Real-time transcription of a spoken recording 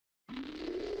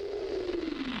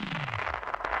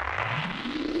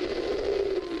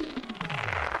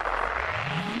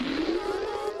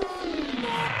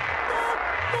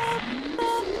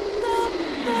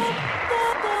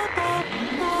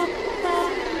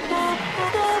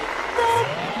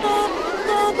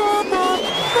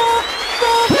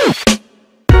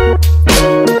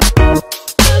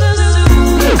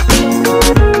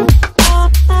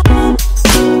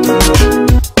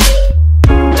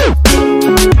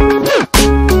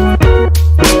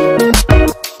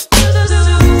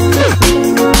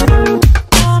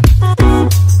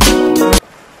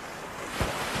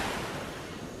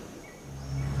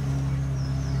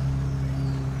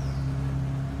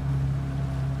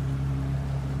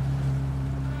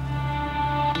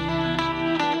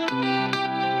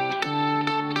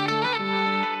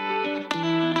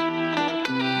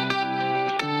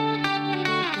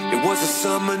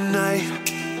summer night,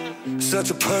 such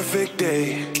a perfect day.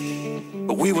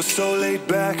 We were so laid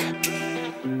back,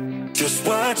 just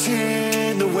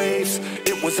watching the waves.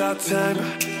 It was our time,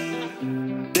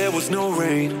 there was no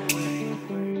rain.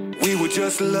 We would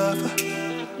just love,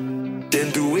 then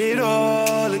do it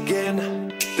all again.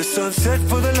 The sun set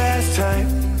for the last time.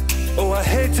 Oh, I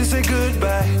hate to say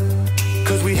goodbye,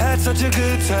 'cause we had such a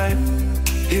good time.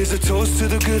 Here's a toast to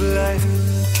the good life.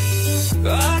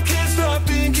 I can't stop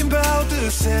thinking about the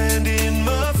sand in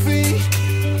my feet.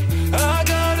 I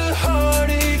got a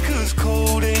heartache 'cause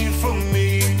cold ain't for me.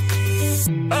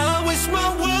 I wish my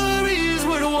worries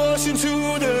would wash into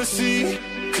the sea,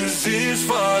 'cause it's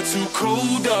far too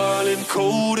cold, darling,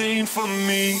 cold ain't for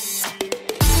me.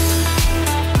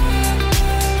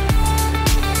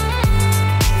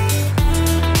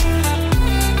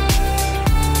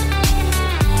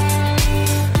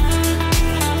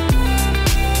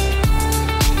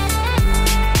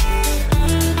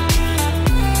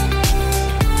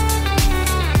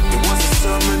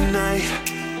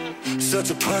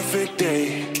 Such a perfect day,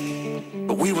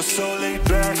 but we were so laid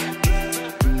back,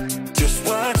 just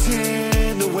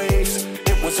watching the waves.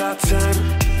 It was our time,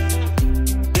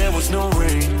 there was no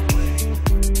rain.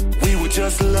 We would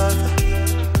just love,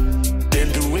 then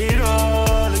do it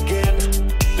all again.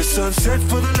 The sun set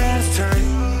for the last time.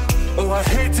 Oh, I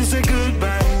hate to say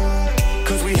goodbye,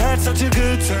 'cause we had such a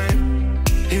good time.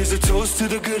 Here's a toast to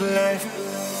the good life.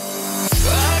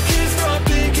 I can't stop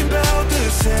thinking about the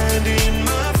sand in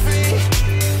my feet.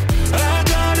 I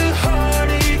got a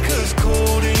heartache 'cause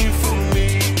cold ain't for me.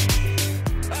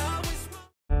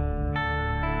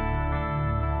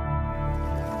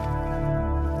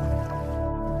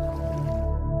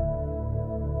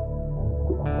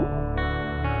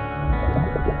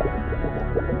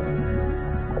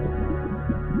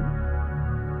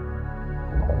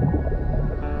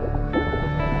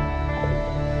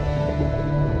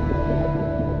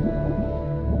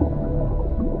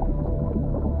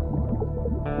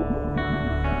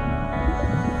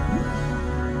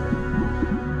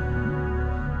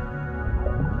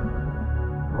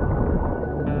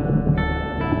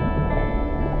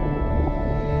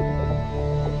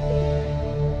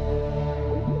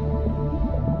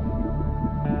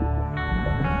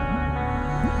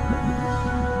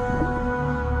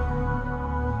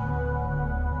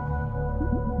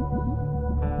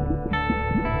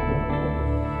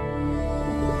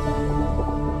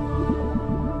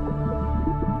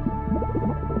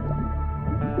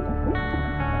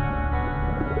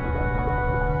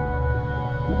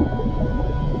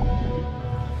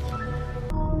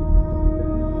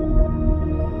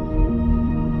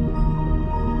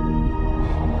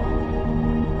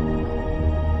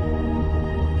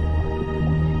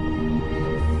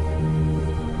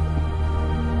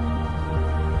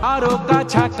 আরো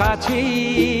কাছাকাছি,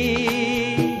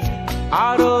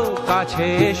 আরো কাছে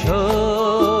এসো,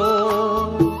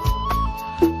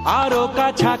 আরো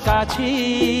কাছাকাছি,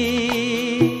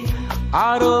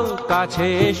 আরো কাছে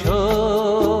এসো।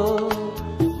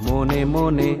 মনে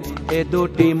মনে এ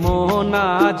দুটি মন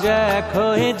আজ এক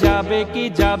হয়ে যাবে কি,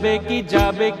 যাবে কি,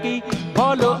 যাবে কি,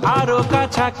 বলো আরো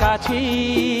কাছাকাছি,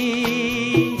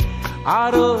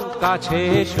 আরো কাছে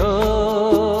এসো,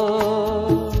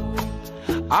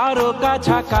 আরো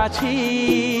কাছাকাছি,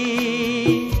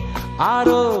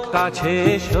 আরো কাছে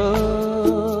এসো।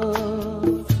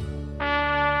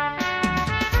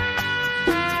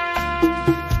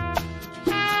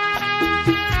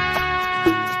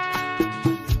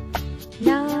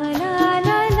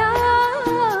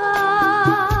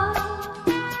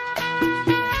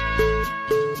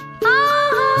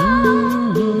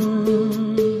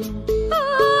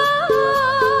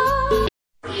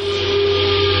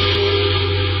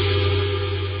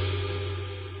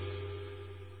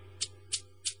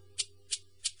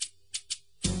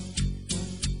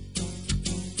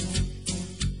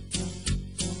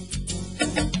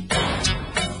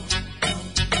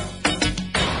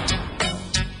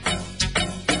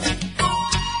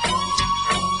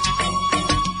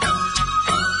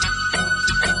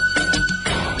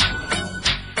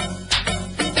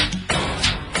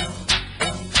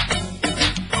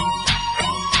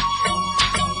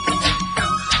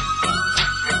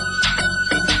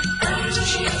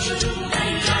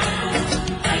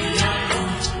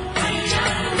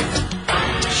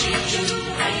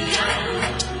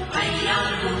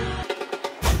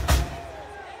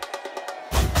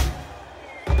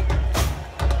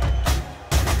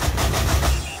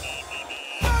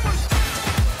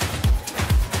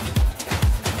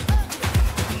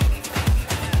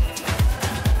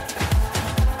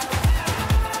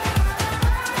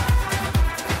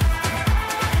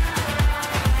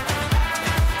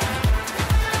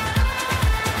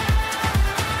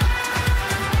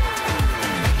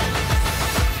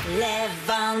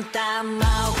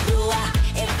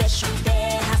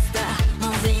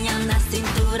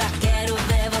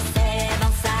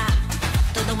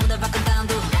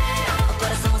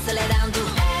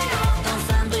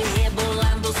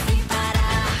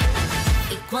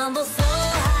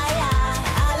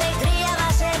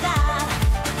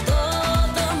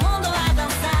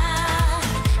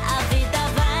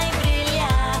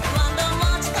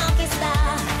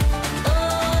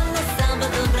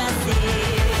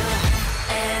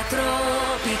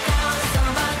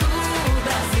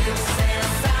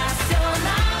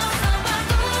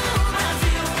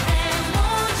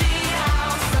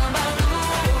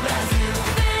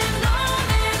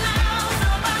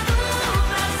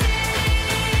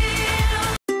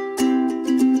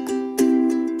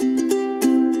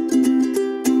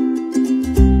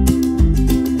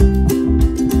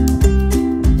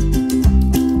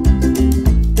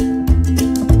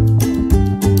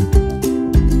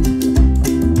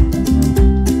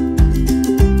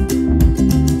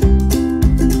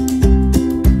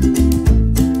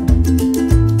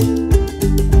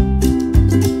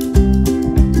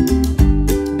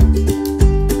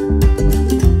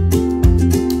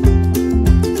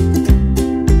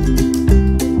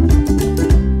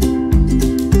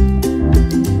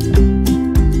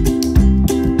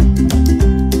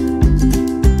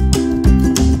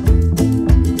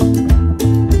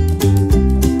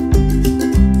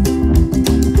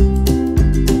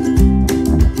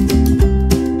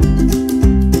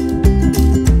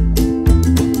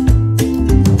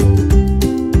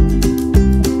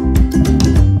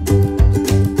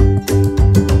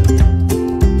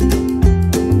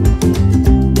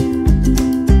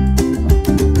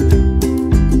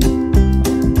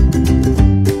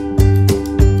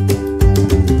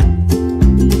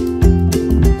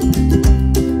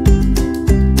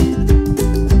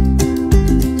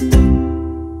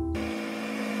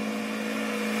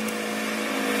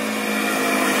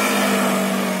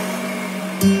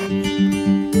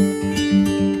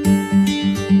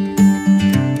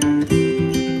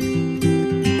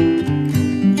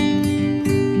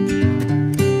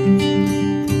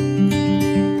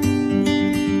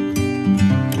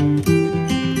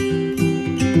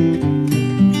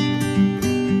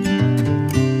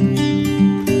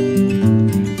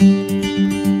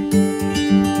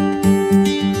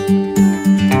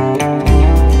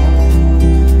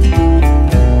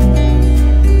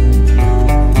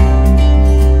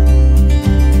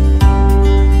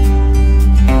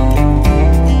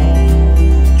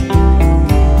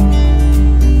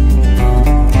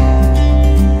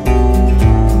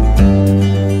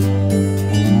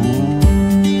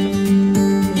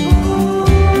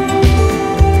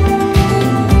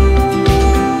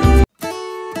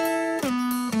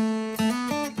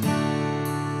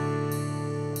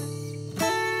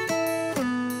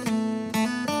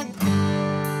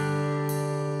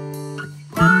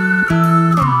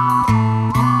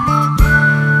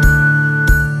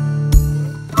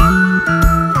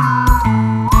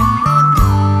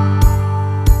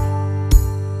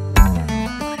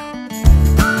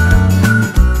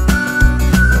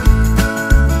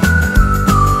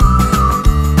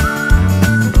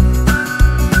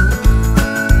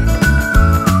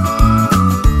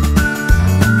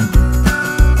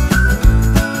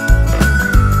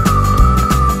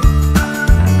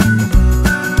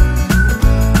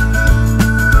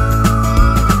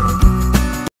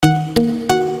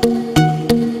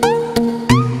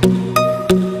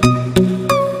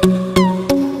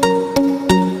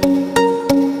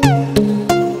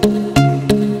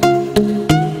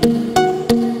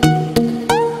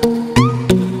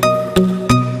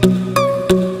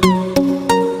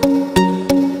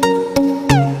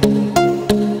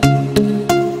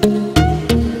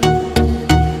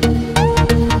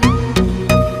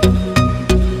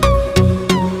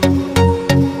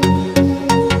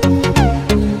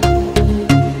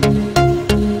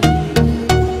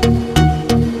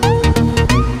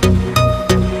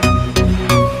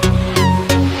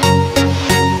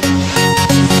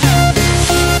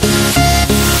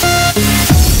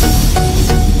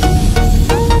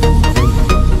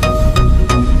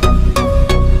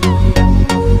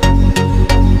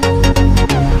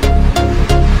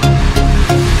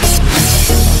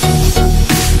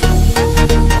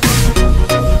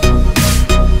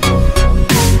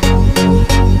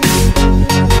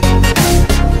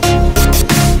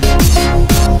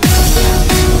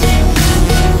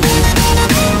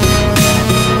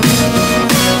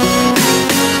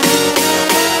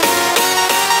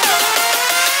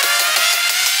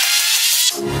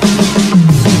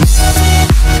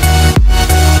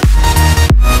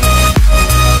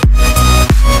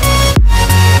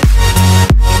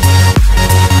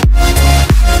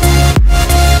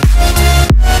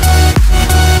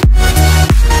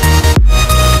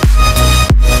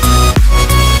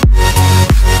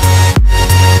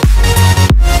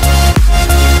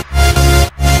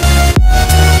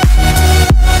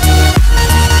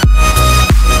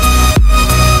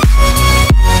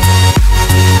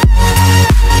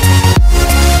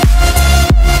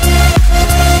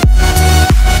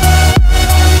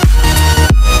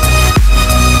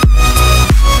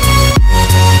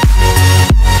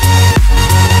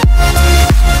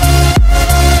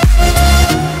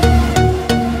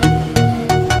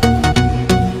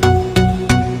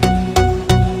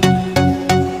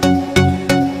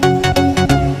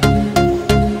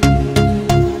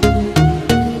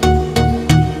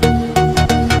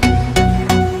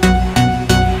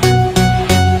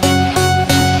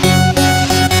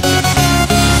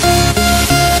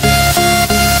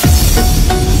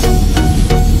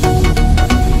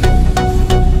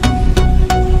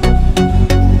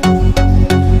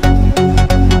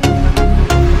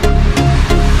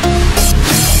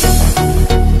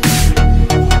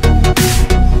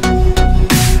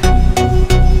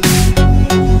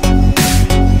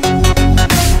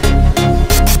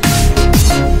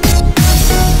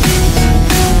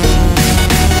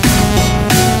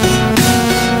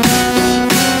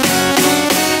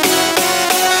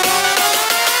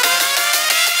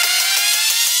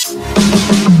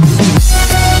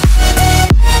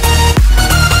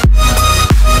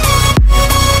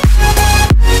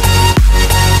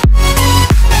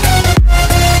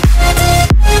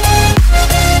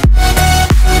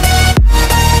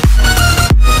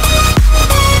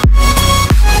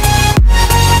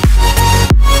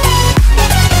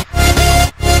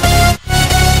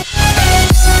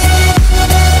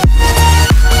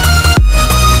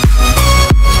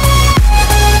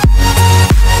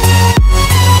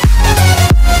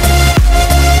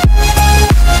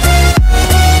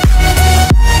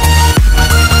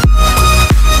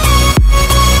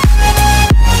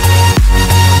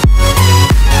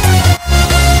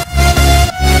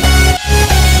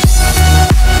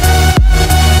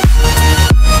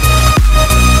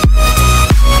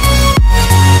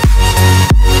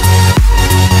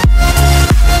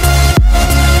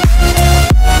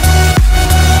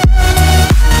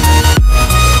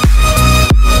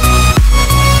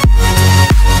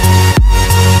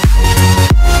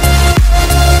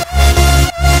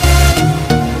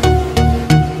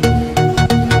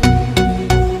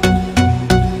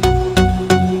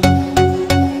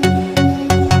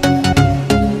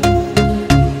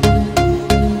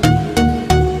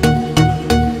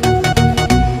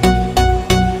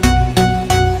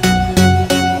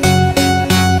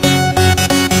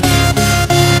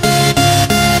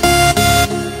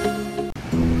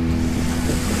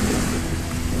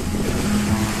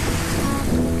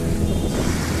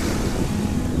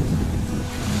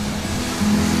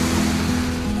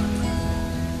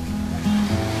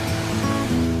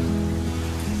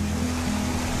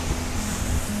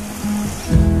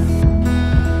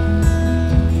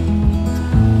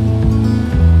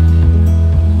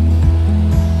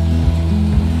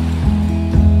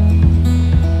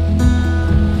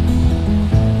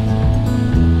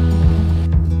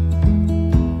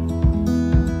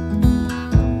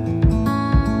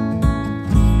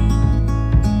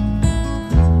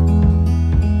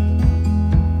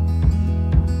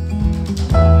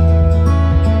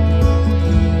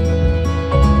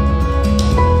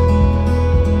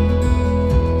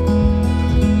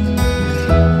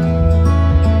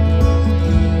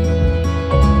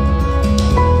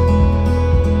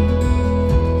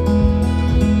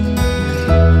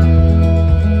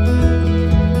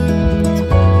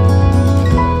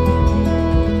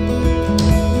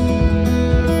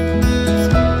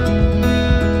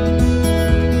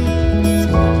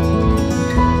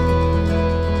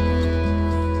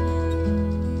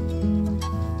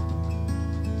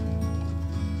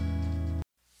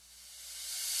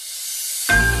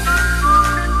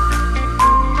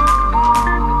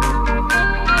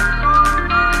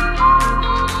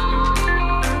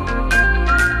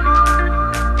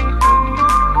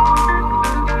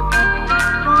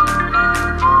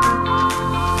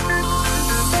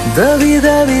 दबी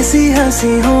दबी सी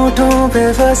हंसी होठों पे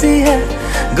फंसी है,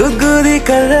 गुदगुदी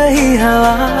कर रही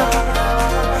हवा,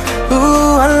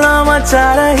 अल्लाह मचा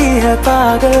रही है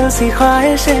पागल सी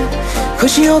ख्वाहिशें,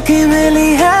 खुशियों की मिली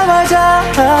है वजह।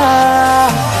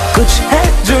 कुछ है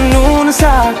जुनून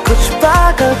सा, कुछ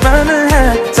पागलपन है,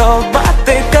 सौ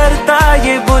बातें करता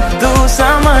ये बुद्धू सा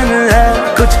मन है।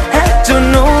 कुछ है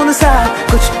जुनून सा,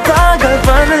 कुछ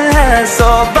पागलपन है,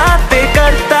 सौ बातें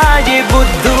करता ये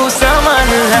बुद्धू सा मन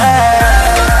है।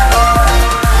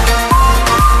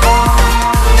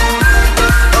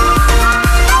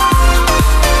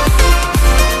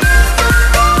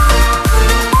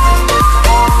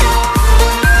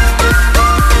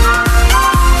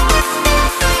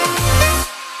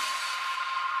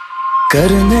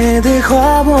 करने दे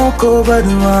ख्वाबों को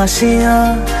बदमाशियां,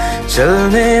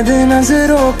 चलने दे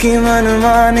नजरों की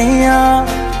मनमानियां,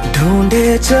 ढूंढे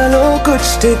चलो कुछ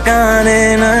ठिकाने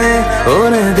नए,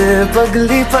 होने दे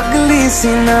पगली पगली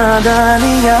सी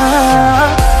नादानियां।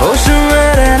 होश में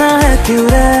रहना है क्यों,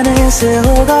 रहने से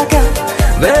होगा क्या,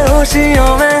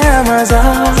 बेहोशियों में है मजा,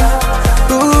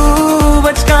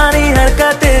 बचकानी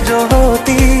हरकतें जो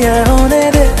होती है होने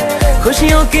दे,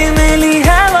 खुशियों की मिली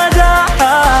है वजह।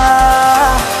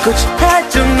 कुछ है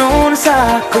जुनून सा,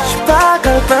 कुछ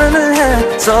पागलपन है,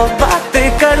 सौ बातें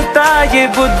करता ये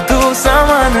बुद्धू सा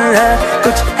मन है।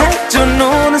 कुछ है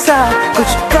जुनून सा, कुछ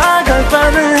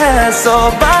पागलपन है, सौ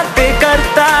बातें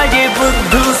करता ये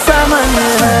बुद्धू सा मन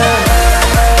है।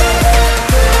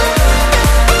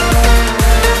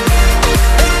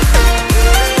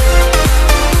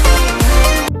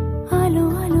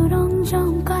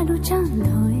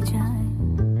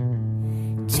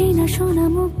 শোনা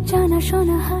মুখ জানা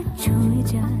শোনা হাত ছুঁয়ে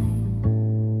যায়,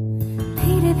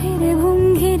 ধীরে ধীরে ঘুম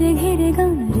ঘিরে ঘিরে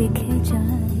গান রেখে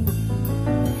যায়,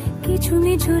 কিছু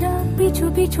মিছুরা পিছু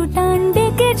পিছু টান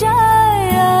ডেকে যায়।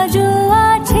 আজও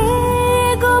আছে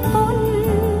গোপন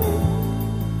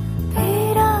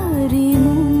ফেরারি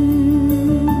মন,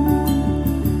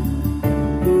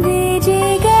 বেজে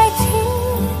গেছে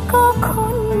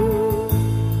কখন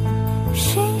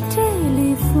সেই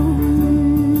টেলিফোন।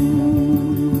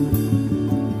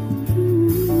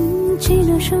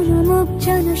 শোনা মুখ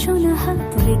জানা শোনা হাত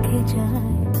রেখে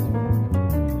যায়,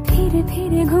 ধীরে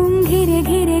ধীরে ঘুম ঘিরে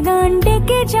ঘিরে গান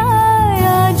ডেকে যায়।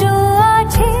 আজও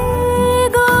আছে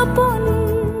গোপন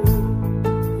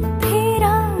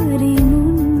ফেরারি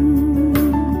মন,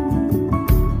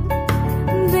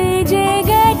 বেজে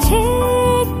গেছে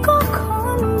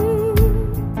কখন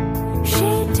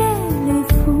সে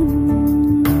টেলিফোন।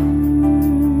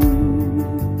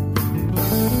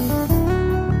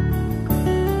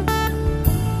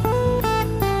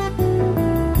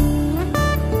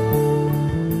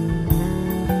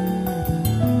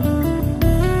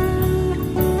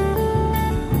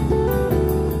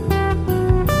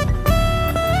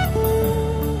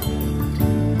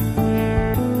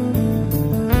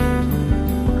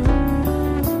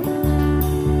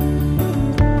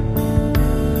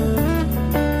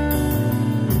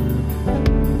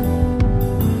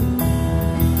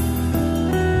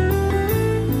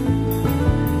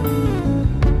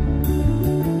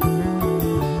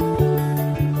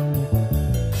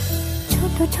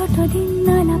 ছোট দিন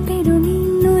আলাপের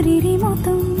নুরির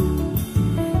মতন,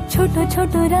 ছোট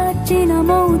ছোট রাজ্যে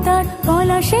নামও তার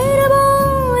পলাশের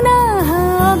বন।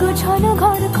 অগোছল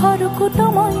ঘর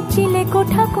খড়কুটোময় চিলে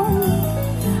কোঠা কোন,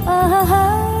 আহা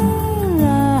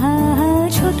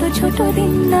ছোট ছোট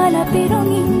দিন আলাপের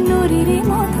নুরির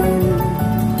মতন,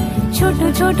 ছোট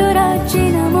ছোট রাজ্যে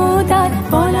নামও তার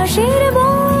পলাশের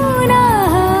বন।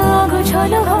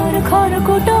 অগোছল ঘর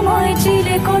খড়কুটোময়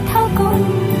চিলে কোঠা কোন,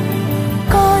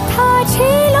 কথা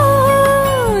ছিল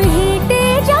হেঁটে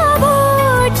যাব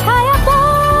ছায়া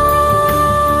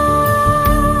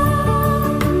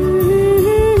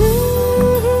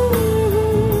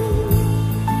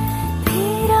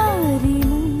ফেরারি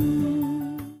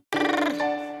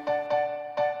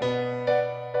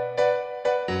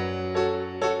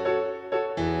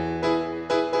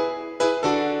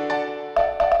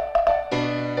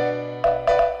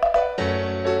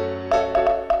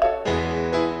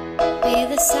Be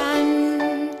the sun,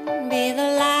 be the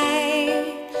light,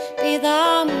 be the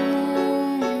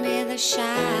moon, be the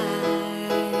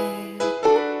shine.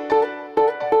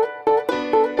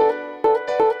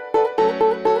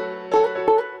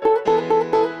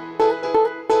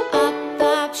 Up,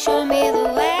 up, show me the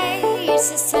way. It's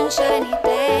a sunshiny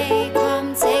day. Come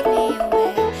take me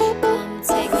away, come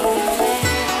take me away.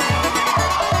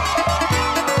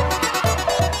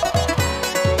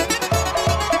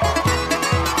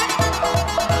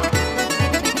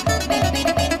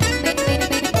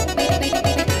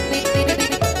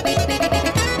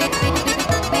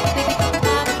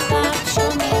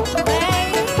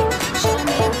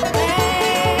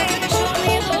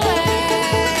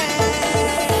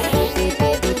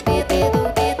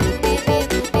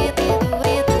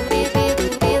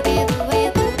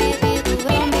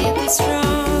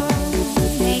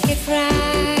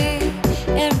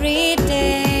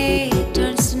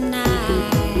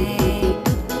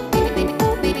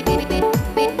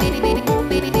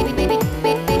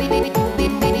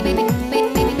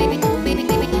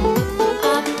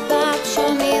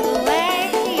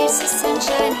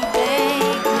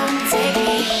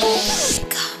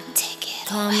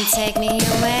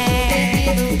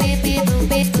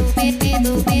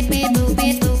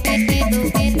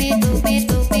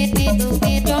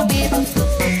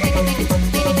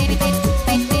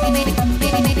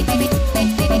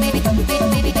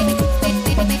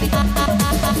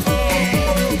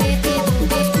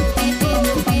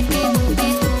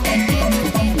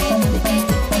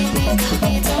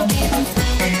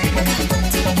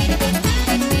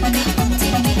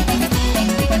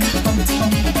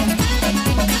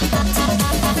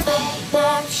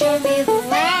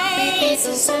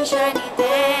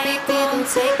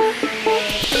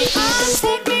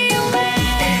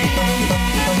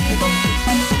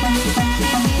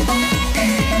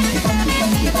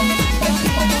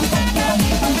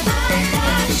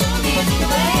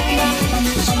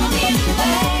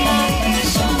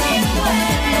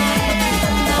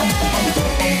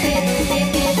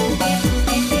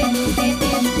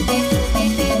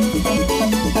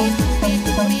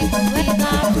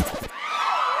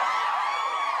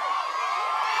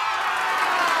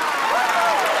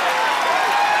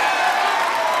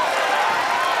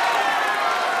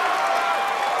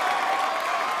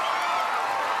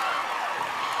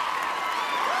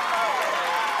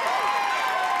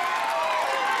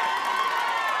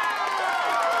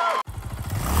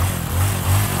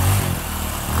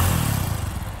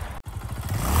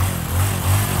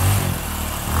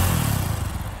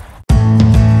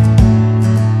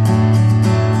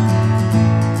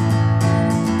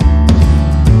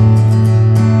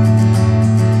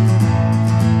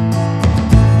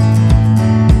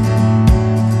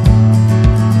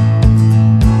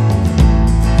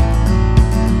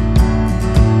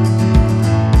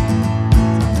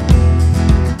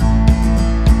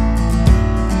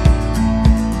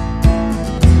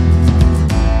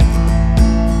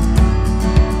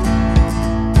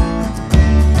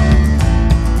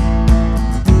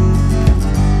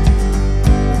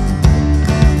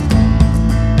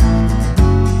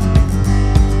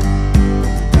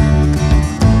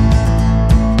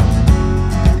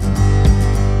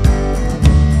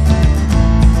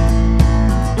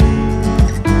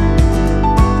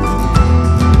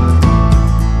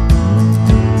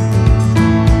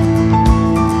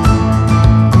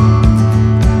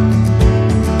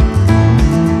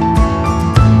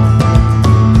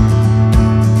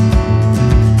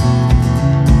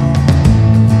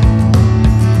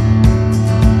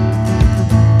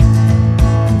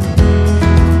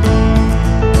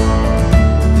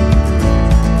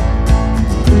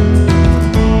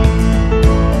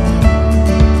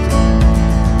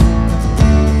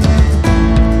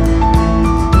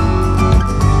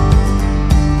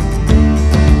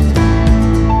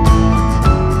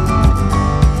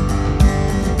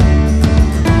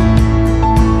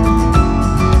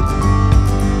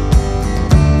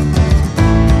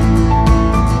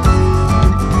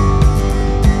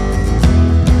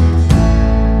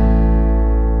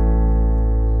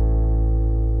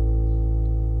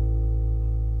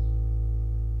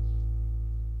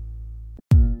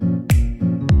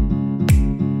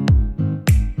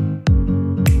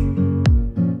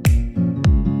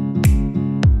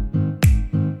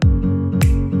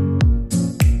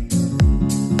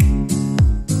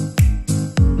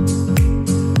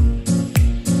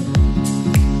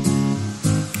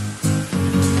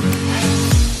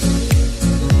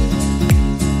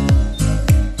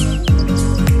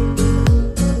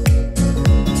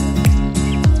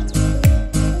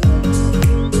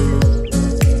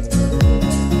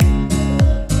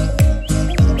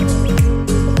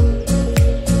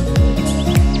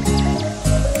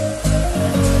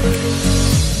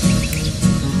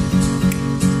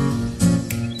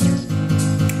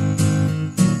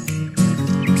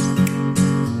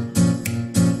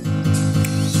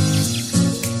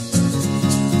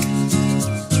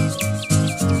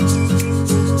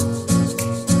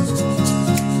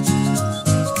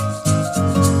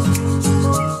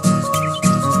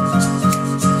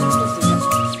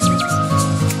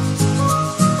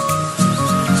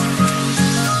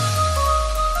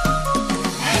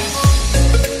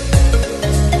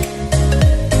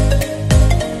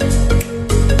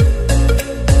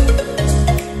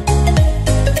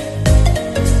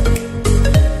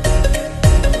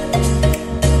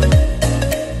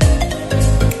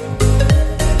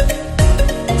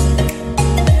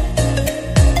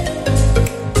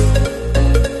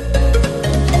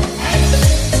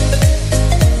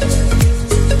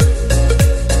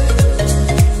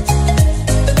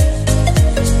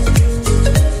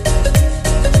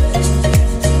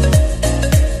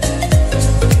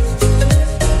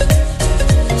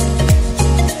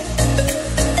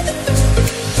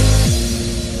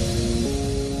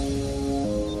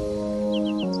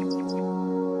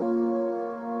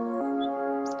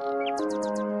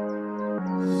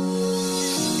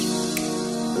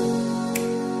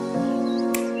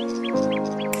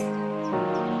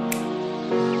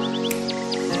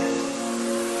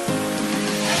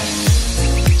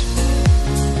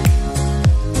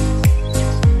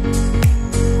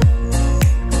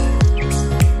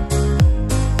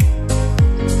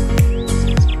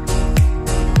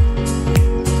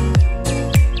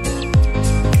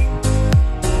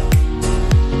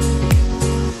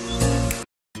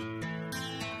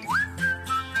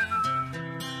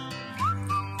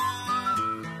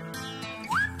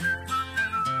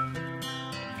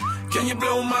 Can you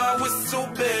blow my whistle,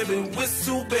 baby?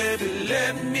 Whistle, baby,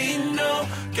 let me know.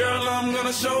 Girl, I'm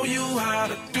gonna show you how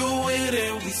to do it,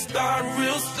 and we start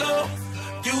real slow.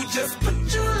 You just put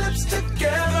your lips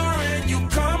together and you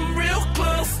come real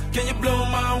close. Can you blow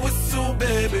my whistle,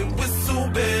 baby? Whistle,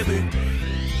 baby.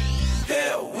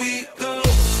 Here we go.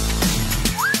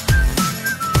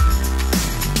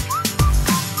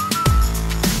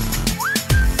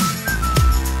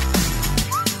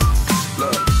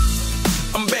 Look,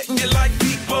 I'm betting you like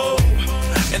people,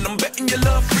 and I'm betting you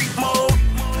love freak mode,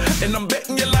 and I'm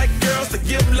betting you like girls to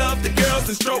give love to girls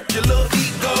and stroke your little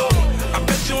ego. I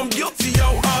bet you I'm guilty,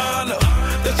 your honor.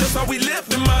 That's just how we live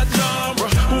in my genre.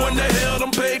 Who in the hell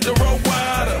done paved the road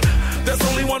wider? There's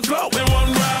only one flow and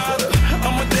one rider.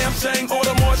 I'm a damn shame,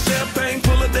 order more champagne,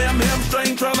 pull a damn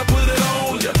hamstring, tryna put it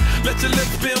on ya. Let your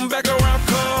lips spin back around,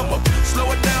 come up. Slow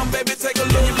it down, baby, take a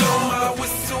look. Blow my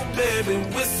whistle,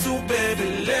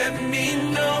 baby, let me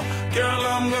know. Girl,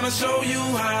 I'm gonna show you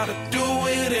how to do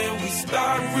it, and we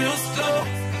start real slow.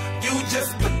 You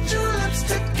just put your lips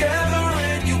together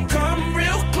and you come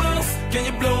real close. Can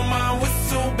you blow my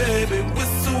whistle, baby?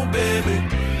 Whistle, baby.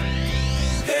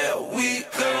 Here we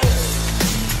go.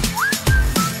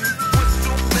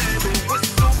 Whistle, baby,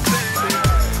 whistle, baby.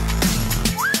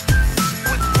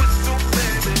 Whistle,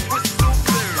 baby, whistle,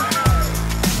 baby.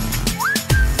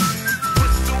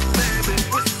 Whistle, baby,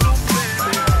 whistle,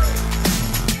 baby.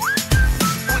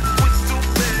 Whistle,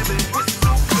 baby,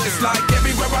 whistle, baby. It's like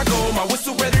everywhere I go, my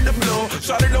whistle ready to blow.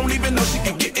 Shawty don't even know she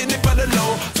can get in it for the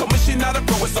low. Told me she not a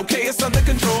pro, it's okay, it's under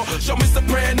control. Show me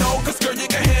soprano, cause girl you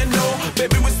can handle.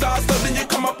 Baby with stars, so then you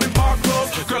come up in park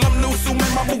clothes. Girl I'm new, so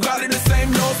man, my Bugatti the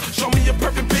same nose. Show me your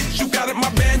perfect pitch, you got it, my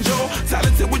banjo.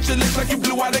 Talented with your lips like you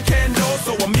blew out a candle.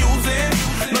 So I'm using,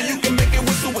 know you can make it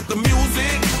whistle with the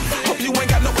music. Hope you ain't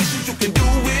got no issues, you can do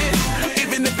it.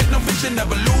 Even if it's no bitch, you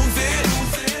never lose it.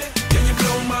 Can you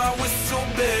blow my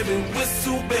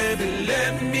whistle, baby,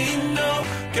 let me know.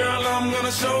 Girl, I'm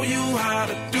gonna show you how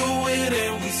to do it,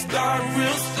 and we start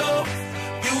real slow.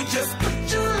 You just put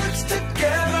your lips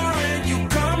together and you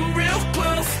come real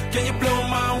close. Can you blow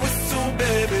my whistle,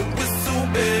 baby? Whistle,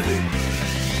 baby.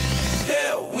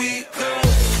 Here we go.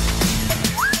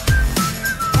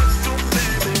 Whistle,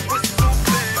 baby, whistle,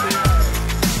 baby.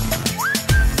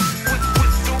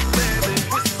 Whistle, baby,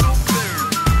 whistle, baby.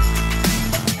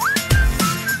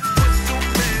 Whistle,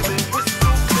 baby,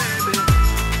 whistle, baby.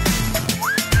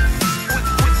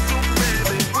 Whistle,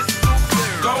 baby, whistle,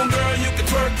 baby. Go on, girl, you can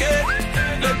twerk it.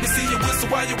 Let me see you whistle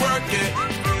while you work it.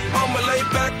 I'ma lay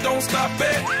back, don't stop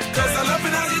it. Cause I love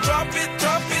it how you drop it,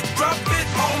 drop it, drop it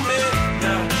on me.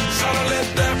 Now, tryna let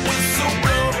that whistle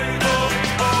blow. Oh,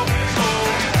 oh, oh.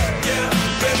 Yeah,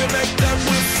 baby, make that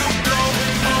whistle blow.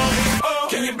 Oh, oh.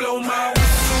 Can you blow my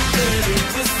whistle, baby?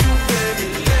 Whistle, baby,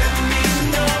 let me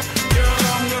know. Girl,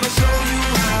 I'm gonna show you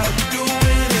how to do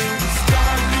it, and we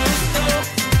start real slow.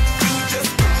 You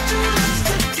just put your lips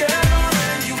together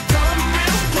and you come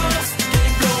real close. Can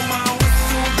you blow my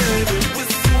whistle, baby?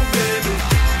 Whistle, baby.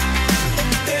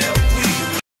 There we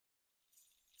go.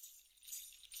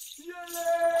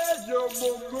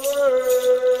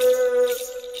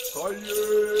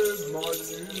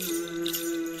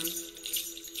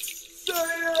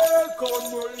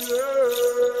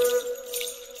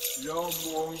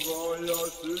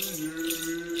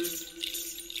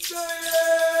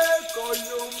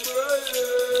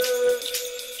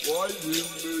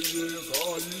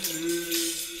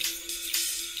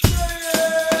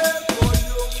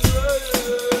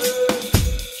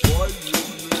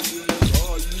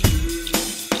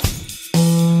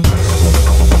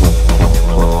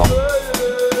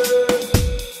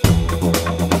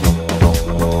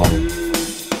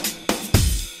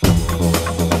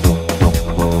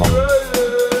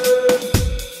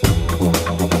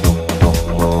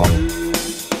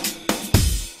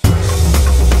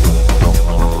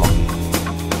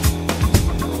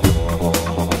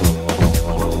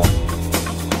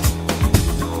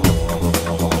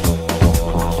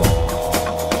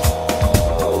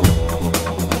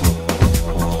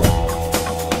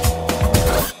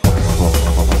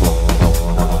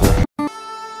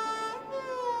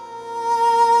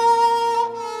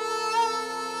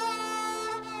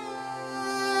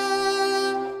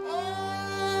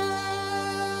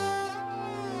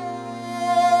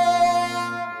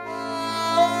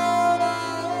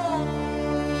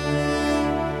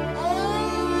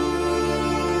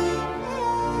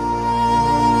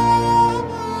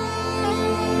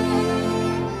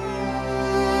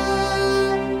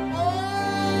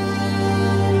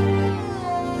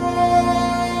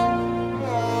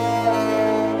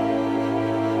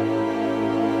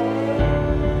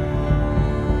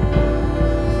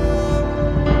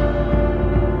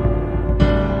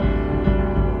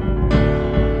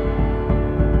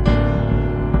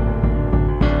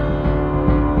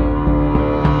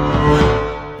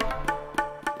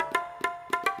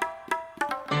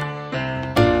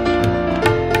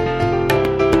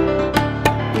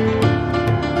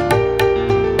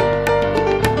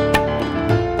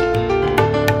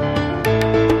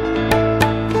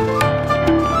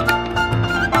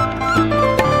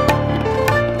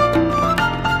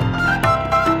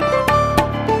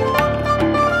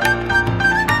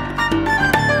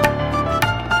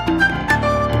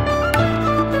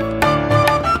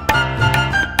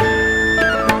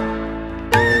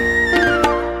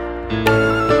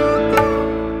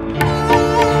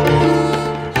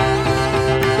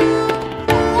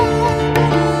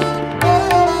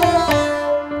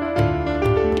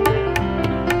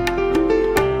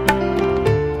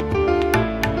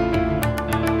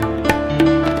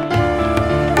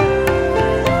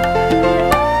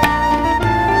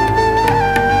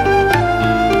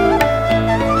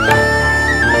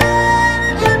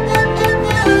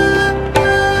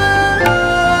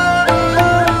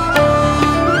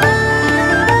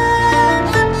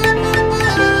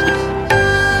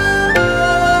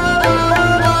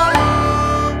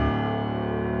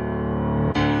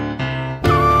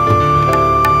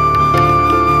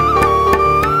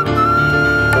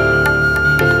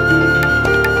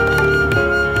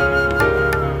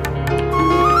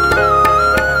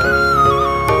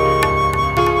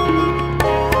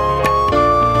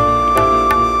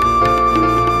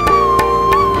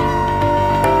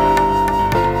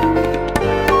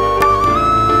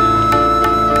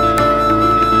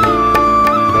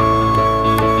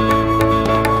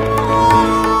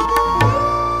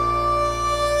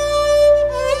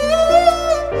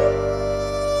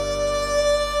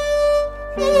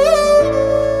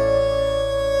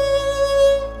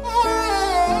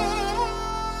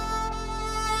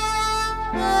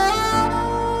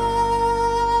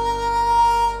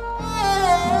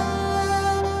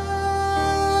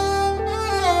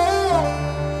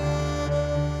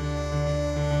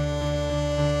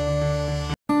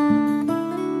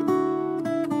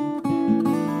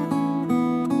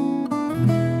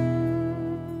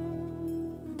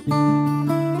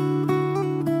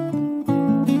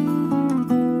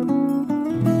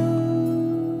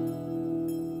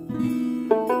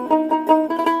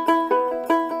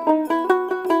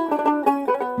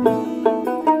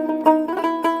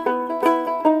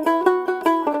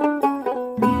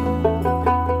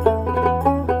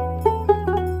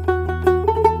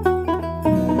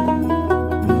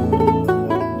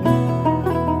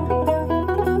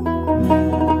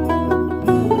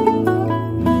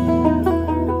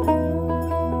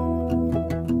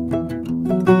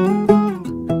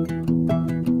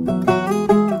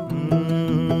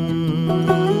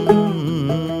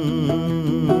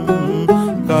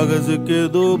 कागज के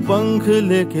दो पंख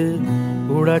लेके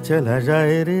उड़ा चला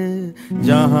जाए रे,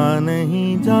 जहाँ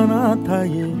नहीं जाना था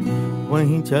ये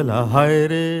वहीं चला हाय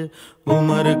रे।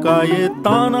 उम्र का ये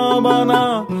ताना बाना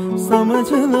समझ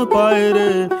न पाए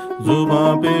रे,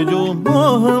 जुबां पे जो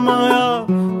मोह माया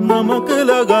नमक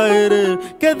लगाए रे,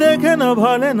 के देखे न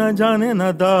भाले न जाने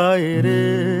न दाए रे।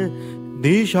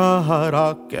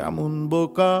 दिशाहारा केमन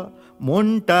बोका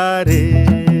मोंटा रे।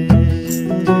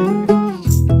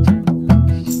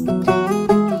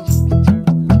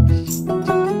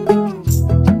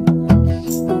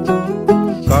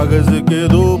 कागज के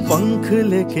दो पंख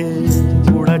लेके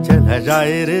उड़ा चला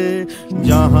जाए रे,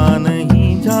 जहाँ नहीं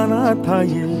जाना था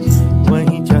ये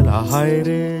वहीं चला हाय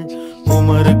रे।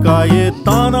 उम्र का ये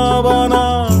ताना बाना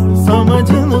समझ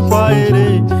न पाए रे,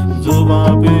 जुबां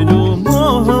पे जो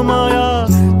मोह माया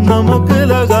नमक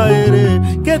लगाए रे,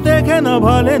 के देखे न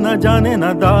भाले न जाने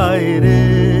न दाए रे।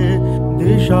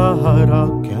 दिशाहारा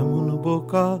केमन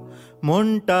बोका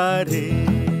मोंटा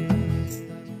रे।